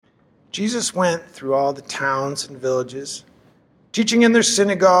Jesus went through all the towns and villages, teaching in their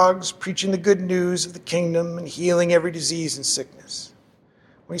synagogues, preaching the good news of the kingdom, and healing every disease and sickness.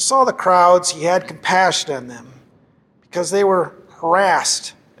 When he saw the crowds, he had compassion on them, because they were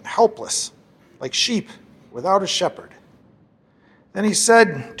harassed and helpless, like sheep without a shepherd. Then he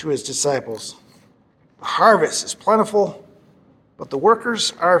said to his disciples, "The harvest is plentiful, but the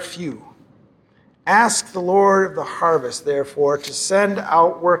workers are few. Ask the Lord of the harvest, therefore, to send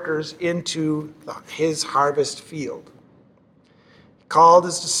out workers into his harvest field." He called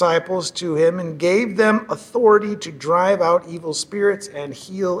his disciples to him and gave them authority to drive out evil spirits and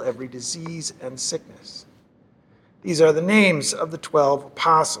heal every disease and sickness. These are the names of the 12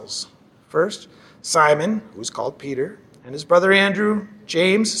 apostles. First, Simon, who is called Peter, and his brother Andrew,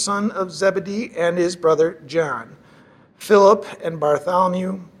 James, son of Zebedee, and his brother John, Philip and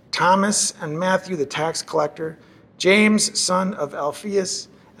Bartholomew, Thomas and Matthew the tax collector, James, son of Alphaeus,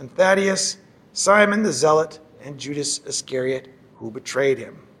 and Thaddeus, Simon the zealot, and Judas Iscariot, who betrayed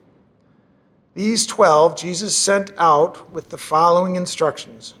him. These 12 Jesus sent out with the following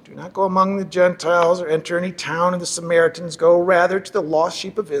instructions: "Do not go among the Gentiles or enter any town of the Samaritans. Go rather to the lost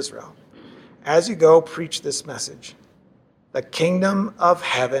sheep of Israel. As you go, preach this message: the kingdom of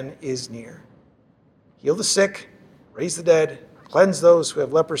heaven is near. Heal the sick, raise the dead, cleanse those who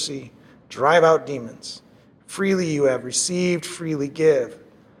have leprosy, drive out demons. Freely you have received, freely give.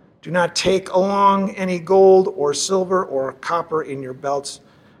 Do not take along any gold or silver or copper in your belts.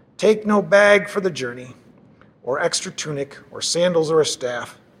 Take no bag for the journey, or extra tunic, or sandals, or a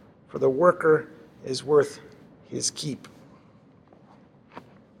staff, for the worker is worth his keep."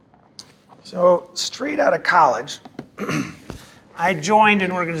 So, straight out of college, I joined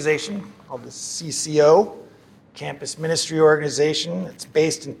an organization called the CCO, Campus Ministry Organization. It's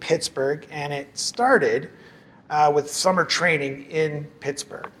based in Pittsburgh, and it started with summer training in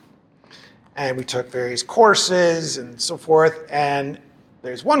Pittsburgh. And we took various courses and so forth, and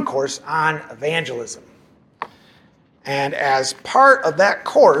there's one course on evangelism. And as part of that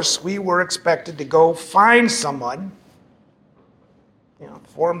course, we were expected to go find someone,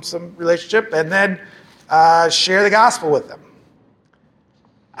 form some relationship, and then share the gospel with them.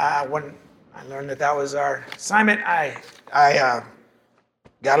 When I learned that was our assignment, I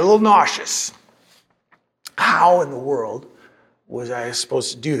got a little nauseous. How in the world was I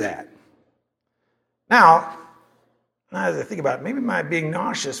supposed to do that? Now, as I think about it, maybe my being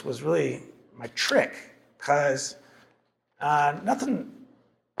nauseous was really my trick, because nothing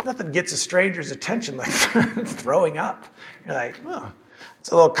gets a stranger's attention like throwing up. You're like, oh, it's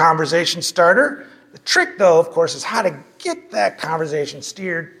a little conversation starter. The trick, though, of course, is how to get that conversation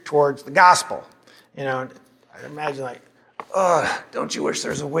steered towards the gospel. I imagine like, oh, don't you wish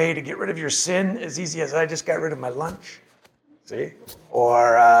there's a way to get rid of your sin as easy as I just got rid of my lunch? See?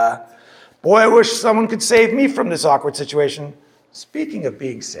 Or, boy, I wish someone could save me from this awkward situation. Speaking of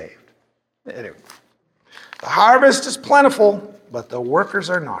being saved. Anyway, the harvest is plentiful, but the workers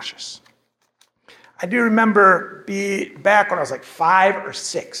are nauseous. I do remember back when I was like 5 or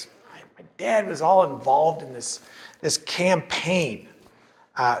 6. My dad was all involved in this campaign,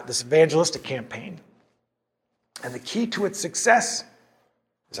 this evangelistic campaign. And the key to its success,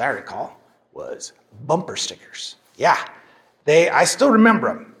 as I recall, was bumper stickers. Yeah, I still remember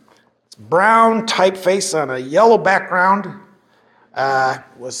them. It's brown typeface on a yellow background.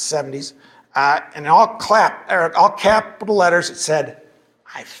 Was 70s. And in all capital letters, it said,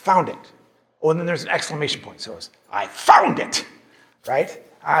 "I found it." Oh, and then there's an exclamation point. So it was, "I found it," right?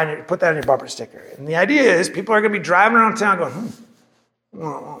 And you put that on your bumper sticker. And the idea is people are going to be driving around town going,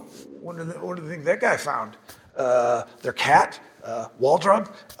 what do they think that guy found? Their cat?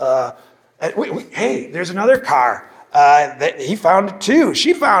 Waldrop? Wait, hey, there's another car. That he found it too.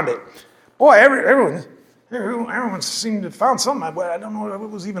 She found it. Boy, everyone seemed to have found something, but I don't know what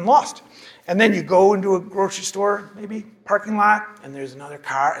was even lost. And then you go into a grocery store, maybe parking lot, and there's another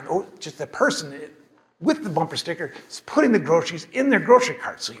car, and just the person with the bumper sticker is putting the groceries in their grocery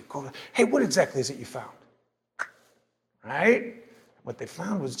cart. So you go, "Hey, what exactly is it you found?" Right? What they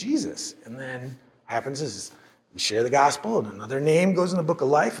found was Jesus. And then what happens is you share the gospel, and another name goes in the book of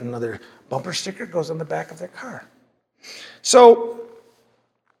life, and another bumper sticker goes on the back of their car. So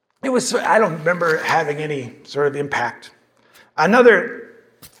I don't remember having any sort of impact. Another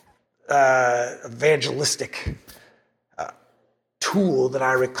evangelistic tool that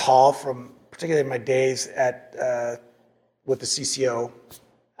I recall from particularly my days with the CCO,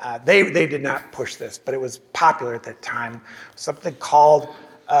 they did not push this, but it was popular at that time. Something called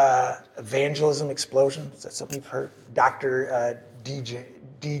evangelism explosion. Is that something you've heard? Dr.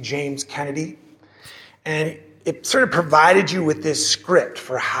 D. James Kennedy. And it sort of provided you with this script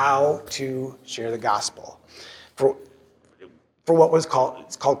for how to share the gospel. For what was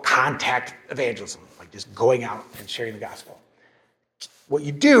called contact evangelism, like just going out and sharing the gospel. What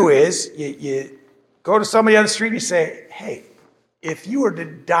you do is you go to somebody on the street and you say, hey, if you were to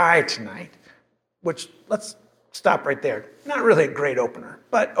die tonight, which let's stop right there. Not really a great opener,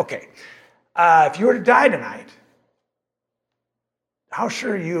 but okay. If you were to die tonight, how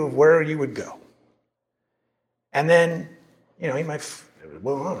sure are you of where you would go? And then, you might,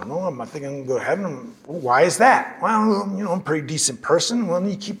 well, I don't know, I'm thinking I'm going to go to heaven. Well, why is that? Well, I'm a pretty decent person. Well, then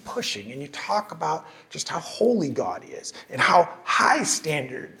you keep pushing and you talk about just how holy God is and how high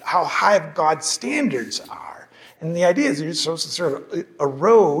God's standards are. And the idea is you're supposed to sort of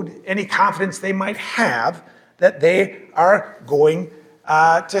erode any confidence they might have that they are going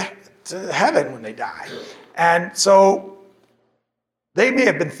to heaven when they die. And so they may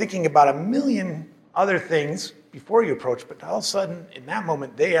have been thinking about a million other things before you approach, but all of a sudden, in that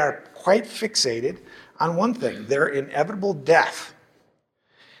moment, they are quite fixated on one thing, their inevitable death.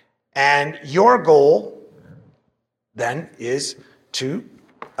 And your goal then is to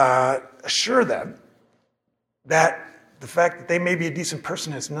assure them that the fact that they may be a decent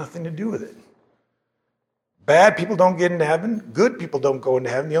person has nothing to do with it. Bad people don't get into heaven. Good people don't go into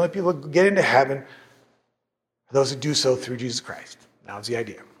heaven. The only people who get into heaven are those who do so through Jesus Christ. That was the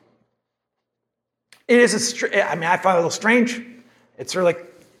idea. It is I find it a little strange. It's sort of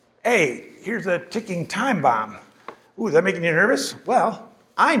like, hey, here's a ticking time bomb. Ooh, is that making you nervous? Well,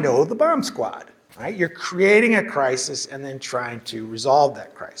 I know the bomb squad, right? You're creating a crisis and then trying to resolve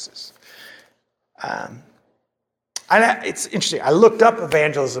that crisis. It's interesting. I looked up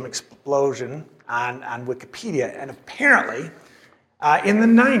evangelism explosion on Wikipedia, and apparently in the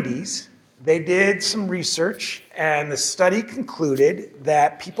 90s, they did some research, and the study concluded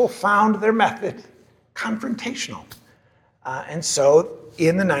that people found their method confrontational. And so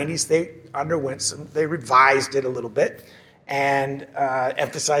in the 90s, they revised it a little bit and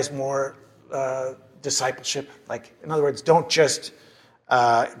emphasized more discipleship. Like, in other words, don't just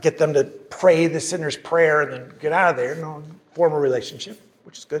get them to pray the sinner's prayer and then get out of there. No, form a relationship,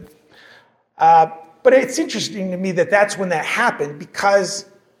 which is good. But it's interesting to me that that's when that happened because,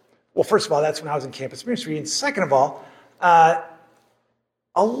 well, first of all, that's when I was in campus ministry. And second of all,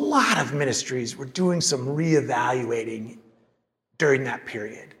 a lot of ministries were doing some reevaluating during that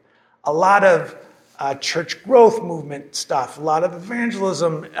period. A lot of church growth movement stuff, a lot of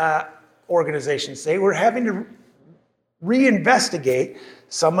evangelism organizations, they were having to reinvestigate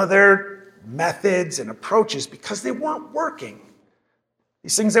some of their methods and approaches because they weren't working.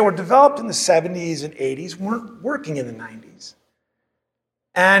 These things that were developed in the 70s and 80s weren't working in the 90s.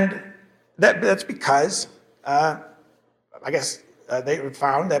 And that's because, they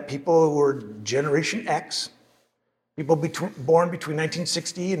found that people who were Generation X, people born between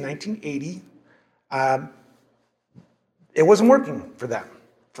 1960 and 1980, it wasn't working for them.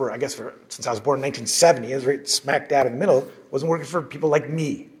 Since I was born in 1970, I was right smack dab in the middle, it wasn't working for people like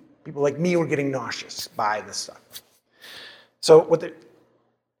me. People like me were getting nauseous by this stuff.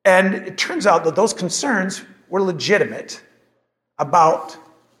 And it turns out that those concerns were legitimate about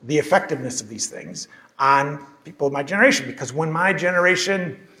the effectiveness of these things on people of my generation. Because when my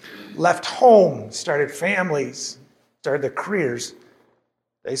generation left home, started families, started their careers,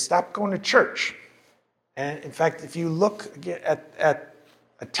 they stopped going to church. And in fact, if you look at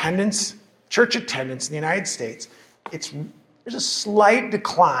attendance, church attendance in the United States, there's a slight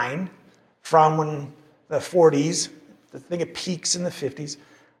decline from when the 40s, I think it peaks in the 50s.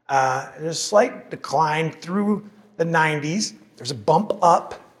 There's a slight decline through the 90s. There's a bump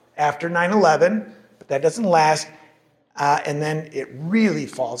up after 9/11, but that doesn't last. And then it really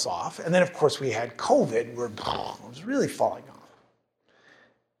falls off. And then, of course, we had COVID where it was really falling off.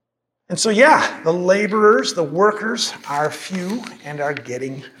 And so, the laborers, the workers are few and are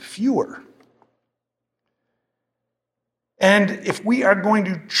getting fewer. And if we are going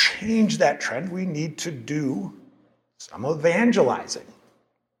to change that trend, we need to do some evangelizing.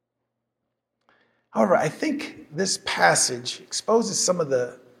 However, I think this passage exposes some of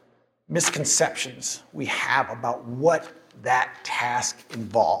the misconceptions we have about what that task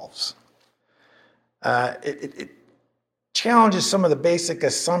involves. It challenges some of the basic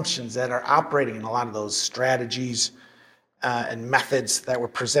assumptions that are operating in a lot of those strategies and methods that were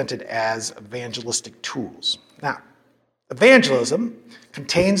presented as evangelistic tools. Now, evangelism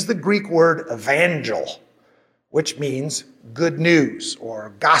contains the Greek word evangel, which means good news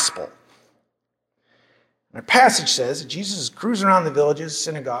or gospel. And our passage says that Jesus is cruising around the villages,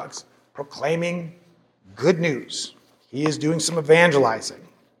 synagogues, proclaiming good news. He is doing some evangelizing.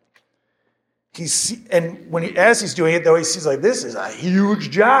 as he's doing it, though, he sees like, this is a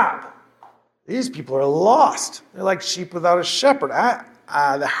huge job. These people are lost. They're like sheep without a shepherd.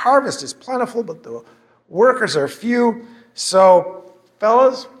 The harvest is plentiful, but the workers are few. So,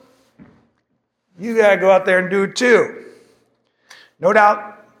 fellas, you got to go out there and do it too. No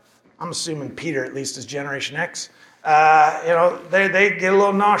doubt, I'm assuming Peter at least is Generation X. They get a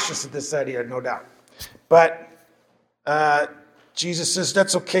little nauseous at this idea, no doubt. But Jesus says,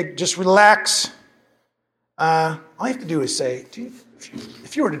 that's okay, just relax. All you have to do is say,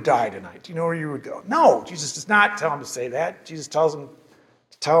 if you were to die tonight, do you know where you would go? No, Jesus does not tell him to say that. Jesus tells him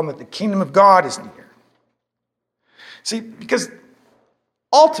to tell him that the kingdom of God is near. See, because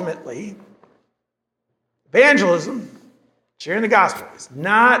ultimately, evangelism, sharing the gospel, is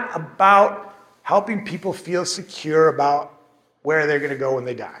not about helping people feel secure about where they're going to go when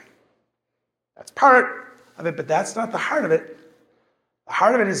they die. That's part of it, but that's not the heart of it. The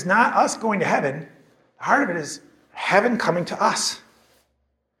heart of it is not us going to heaven. The heart of it is heaven coming to us.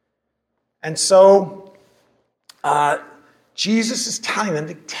 And so Jesus is telling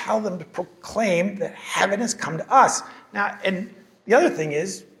them to proclaim that heaven has come to us. Now, and the other thing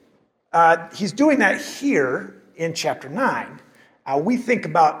is, he's doing that here in chapter 9. We think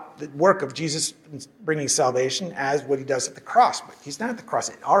about the work of Jesus bringing salvation as what he does at the cross, but he's not at the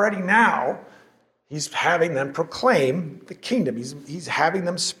cross. Already now, he's having them proclaim the kingdom. He's having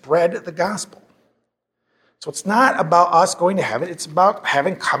them spread the gospel. So it's not about us going to heaven. It's about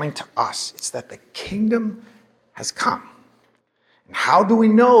heaven coming to us. It's that the kingdom has come. And how do we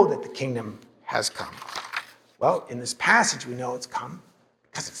know that the kingdom has come? Well, in this passage, we know it's come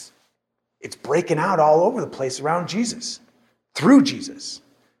because it's breaking out all over the place around Jesus, through Jesus.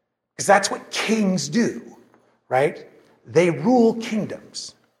 Because that's what kings do, right? They rule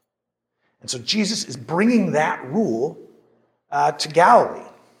kingdoms. And so Jesus is bringing that rule to Galilee.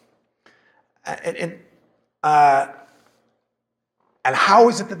 And how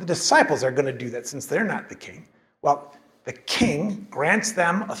is it that the disciples are going to do that since they're not the king? Well, the king grants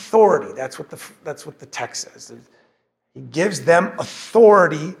them authority. That's what the text says. He gives them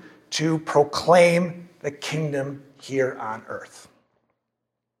authority to proclaim the kingdom here on earth.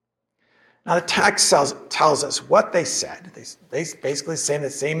 Now the text tells us what they said. They basically saying the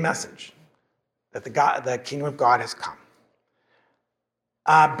same message, that the kingdom of God has come.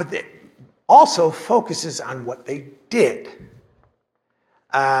 But it also focuses on what they did,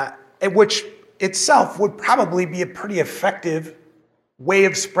 which itself would probably be a pretty effective way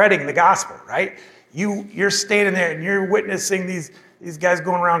of spreading the gospel, right? You're standing there and you're witnessing these guys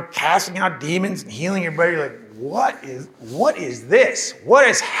going around casting out demons and healing everybody. You're like, what is this? What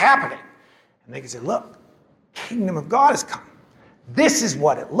is happening? And they can say, look, kingdom of God has come. This is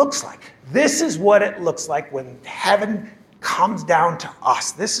what it looks like. This is what it looks like when heaven comes down to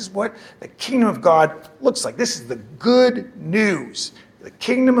us. This is what the kingdom of God looks like. This is the good news. The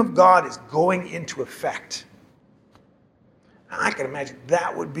kingdom of God is going into effect. Now, I can imagine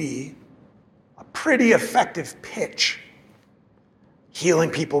that would be a pretty effective pitch.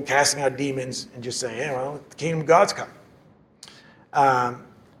 Healing people, casting out demons, and just saying, the kingdom of God's come.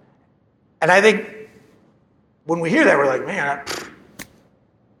 And I think when we hear that, we're like, man,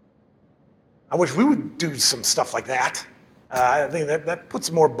 I wish we would do some stuff like that. I think that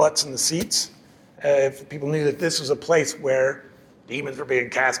puts more butts in the seats. If people knew that this was a place where demons were being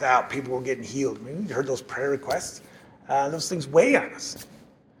cast out, people were getting healed. I mean, you heard those prayer requests. Those things weigh on us.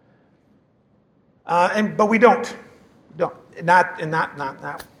 But we don't. Not in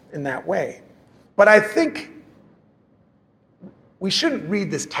that way. But I think we shouldn't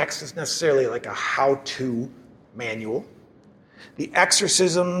read this text as necessarily like a how-to manual. The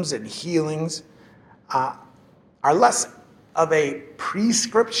exorcisms and healings are less of a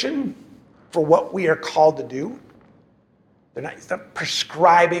prescription for what we are called to do. It's not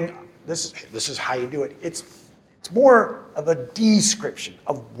prescribing, this is how you do it. It's more of a description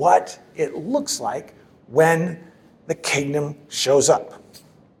of what it looks like when the kingdom shows up.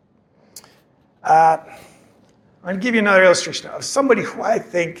 I'm going to give you another illustration of somebody who I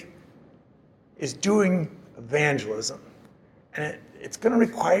think is doing evangelism. And it's going to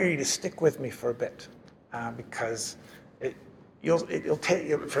require you to stick with me for a bit because it'll take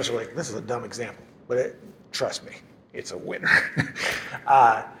you, first of all, this is a dumb example, but trust me, it's a winner.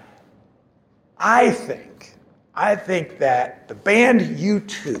 I think that the band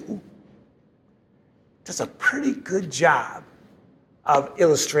U2 does a pretty good job of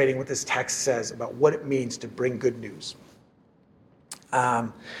illustrating what this text says about what it means to bring good news.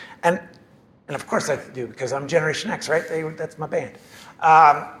 And of course I do, because I'm Generation X, right? That's my band.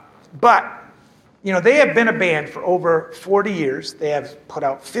 But They have been a band for over 40 years. They have put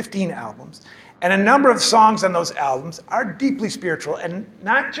out 15 albums. And a number of songs on those albums are deeply spiritual, and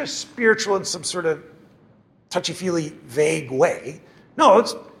not just spiritual in some sort of touchy-feely, vague way. No,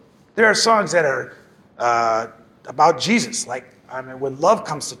 there are songs that are about Jesus, like When Love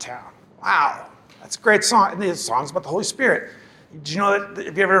Comes to Town. Wow, that's a great song. And there's songs about the Holy Spirit. Do you know that?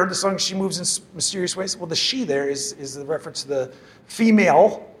 Have you ever heard the song "She Moves in Mysterious Ways"? Well, the "she" there is the reference to the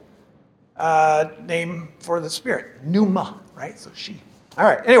female name for the Spirit, pneuma, right? So she. All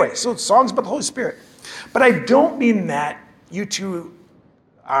right. Anyway, so songs about the Holy Spirit, but I don't mean that you two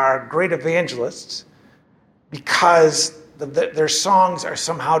are great evangelists because their songs are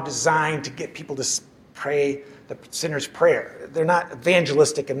somehow designed to get people to pray the sinner's prayer. They're not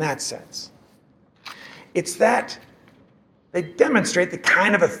evangelistic in that sense. It's that they demonstrate the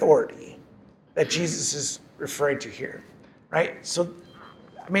kind of authority that Jesus is referring to here, right? So,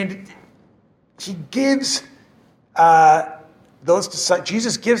 he gives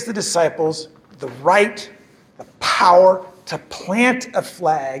Jesus gives the disciples the right, the power to plant a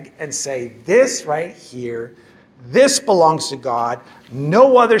flag and say, this right here, this belongs to God.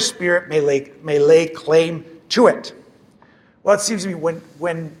 No other spirit may lay claim to it. Well, it seems to me when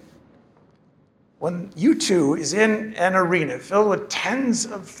U2 is in an arena filled with tens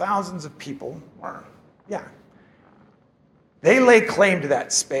of thousands of people, they lay claim to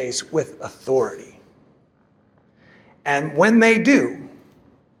that space with authority. And when they do,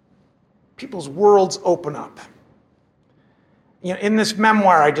 people's worlds open up. In this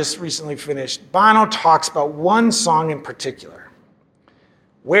memoir I just recently finished, Bono talks about one song in particular,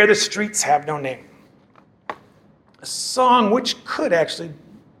 Where the Streets Have No Name. A song which could actually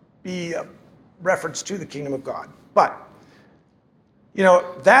be a reference to the kingdom of God. But,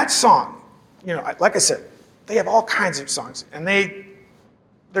 that song, like I said, they have all kinds of songs, and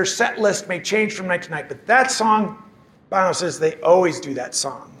their set list may change from night to night, but that song, Bono says they always do that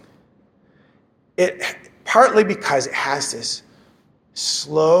song. Partly because it has this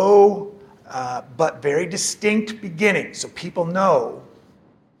slow but very distinct beginning, so people know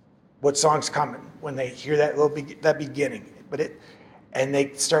what song's coming when they hear that beginning. And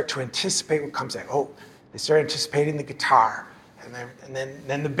they start to anticipate what comes next. They start anticipating the guitar, and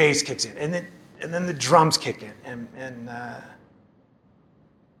then the bass kicks in, and then the drums kick in. And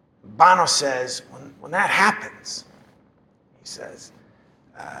Bono says, when that happens, he says,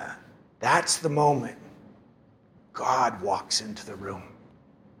 that's the moment God walks into the room.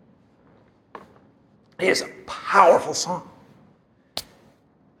 It is a powerful song.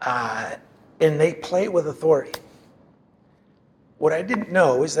 And they play it with authority. What I didn't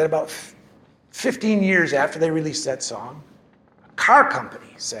know is that about 15 years after they released that song, a car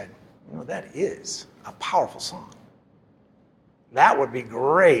company said, that is a powerful song. That would be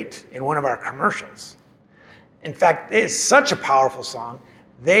great in one of our commercials. In fact, it is such a powerful song,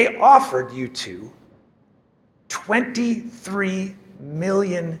 they offered U2 $23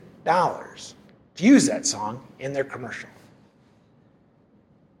 million to use that song in their commercial.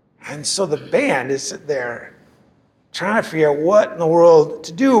 And so the band is sitting there trying to figure out what in the world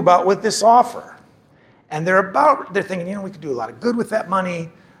to do with this offer. And they're thinking, we could do a lot of good with that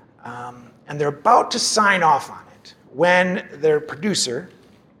money. And they're about to sign off on it when their producer,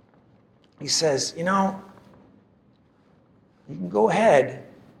 he says, you can go ahead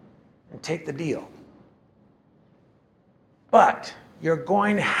and take the deal. But you're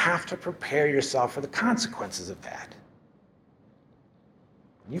going to have to prepare yourself for the consequences of that.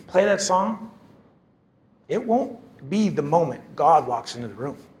 When you play that song, it won't be the moment God walks into the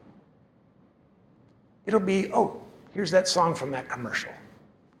room. It'll be, here's that song from that commercial.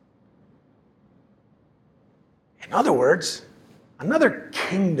 In other words, another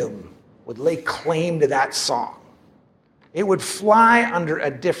kingdom would lay claim to that song. It would fly under a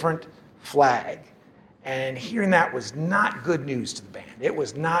different flag. And hearing that was not good news to the band. It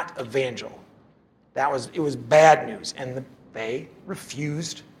was not evangel. It was bad news. And they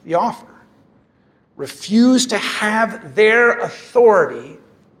refused the offer. Refused to have their authority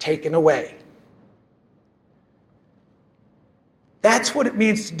taken away. That's what it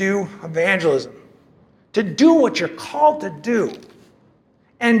means to do evangelism. To do what you're called to do.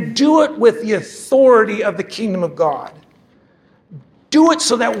 And do it with the authority of the kingdom of God. Do it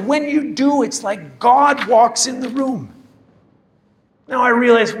so that when you do, it's like God walks in the room. Now I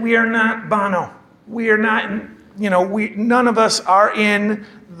realize we are not Bono. We are not, none of us are in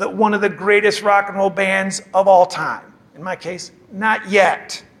one of the greatest rock and roll bands of all time. In my case, not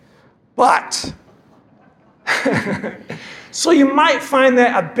yet. But, so you might find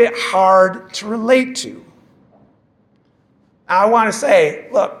that a bit hard to relate to. I want to say,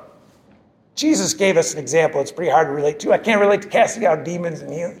 look, Jesus gave us an example. It's pretty hard to relate to. I can't relate to casting out demons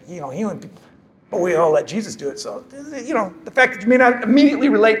and healing people, but we all let Jesus do it. So, the fact that you may not immediately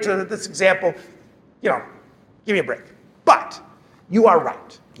relate to this example, give me a break. But you are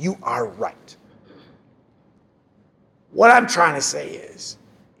right. You are right. What I'm trying to say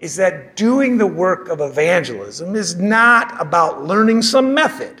is that doing the work of evangelism is not about learning some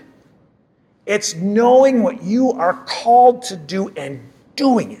method. It's knowing what you are called to do and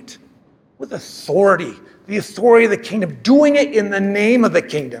doing it with authority, the authority of the kingdom, doing it in the name of the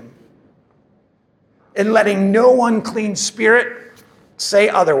kingdom, and letting no unclean spirit say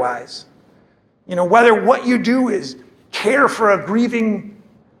otherwise. Whether what you do is care for a grieving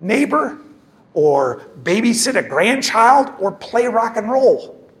neighbor or babysit a grandchild or play rock and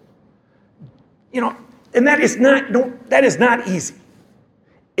roll. And that is not easy.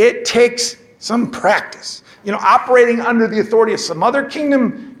 It takes some practice. Operating under the authority of some other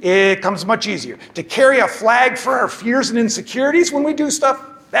kingdom, it comes much easier. To carry a flag for our fears and insecurities when we do stuff,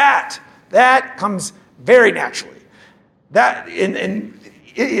 that comes very naturally. And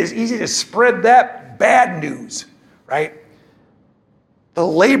it is easy to spread that bad news, right? The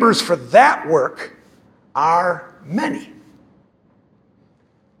labors for that work are many,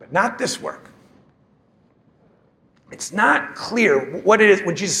 but not this work. It's not clear what it is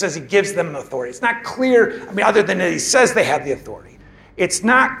when Jesus says he gives them authority. It's not clear, other than that he says they have the authority. It's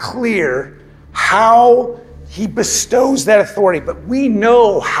not clear how he bestows that authority, but we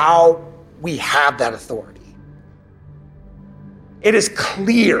know how we have that authority. It is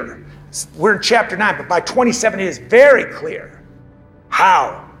clear. We're in chapter 9, but by 27 it is very clear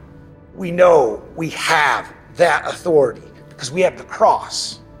how we know we have that authority, because we have the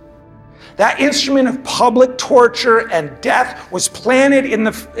cross. That instrument of public torture and death was planted in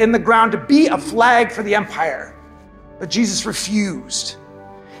the ground to be a flag for the empire. But Jesus refused.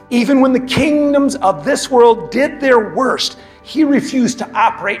 Even when the kingdoms of this world did their worst, he refused to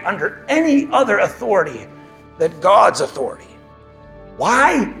operate under any other authority than God's authority.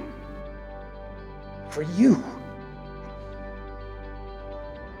 Why? For you.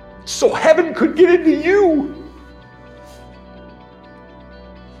 So heaven could get into you.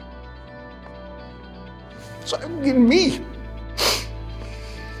 So in me.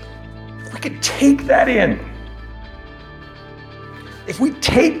 If we could take that in. If we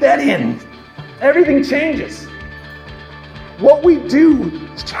take that in, everything changes. What we do,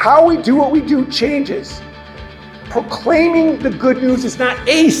 how we do what we do changes. Proclaiming the good news is not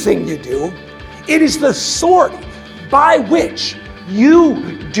a thing you do. It is the sword by which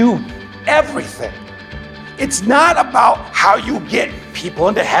you do everything. It's not about how you get people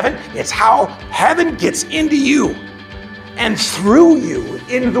into heaven. It's how heaven gets into you and through you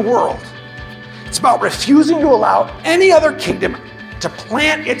into the world. It's about refusing to allow any other kingdom to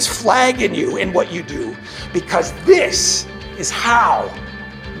plant its flag in you in what you do, because this is how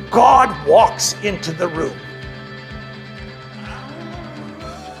God walks into the room.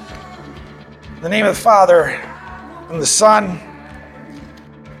 In the name of the Father, and the Son,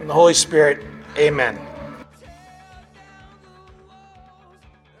 and the Holy Spirit, amen.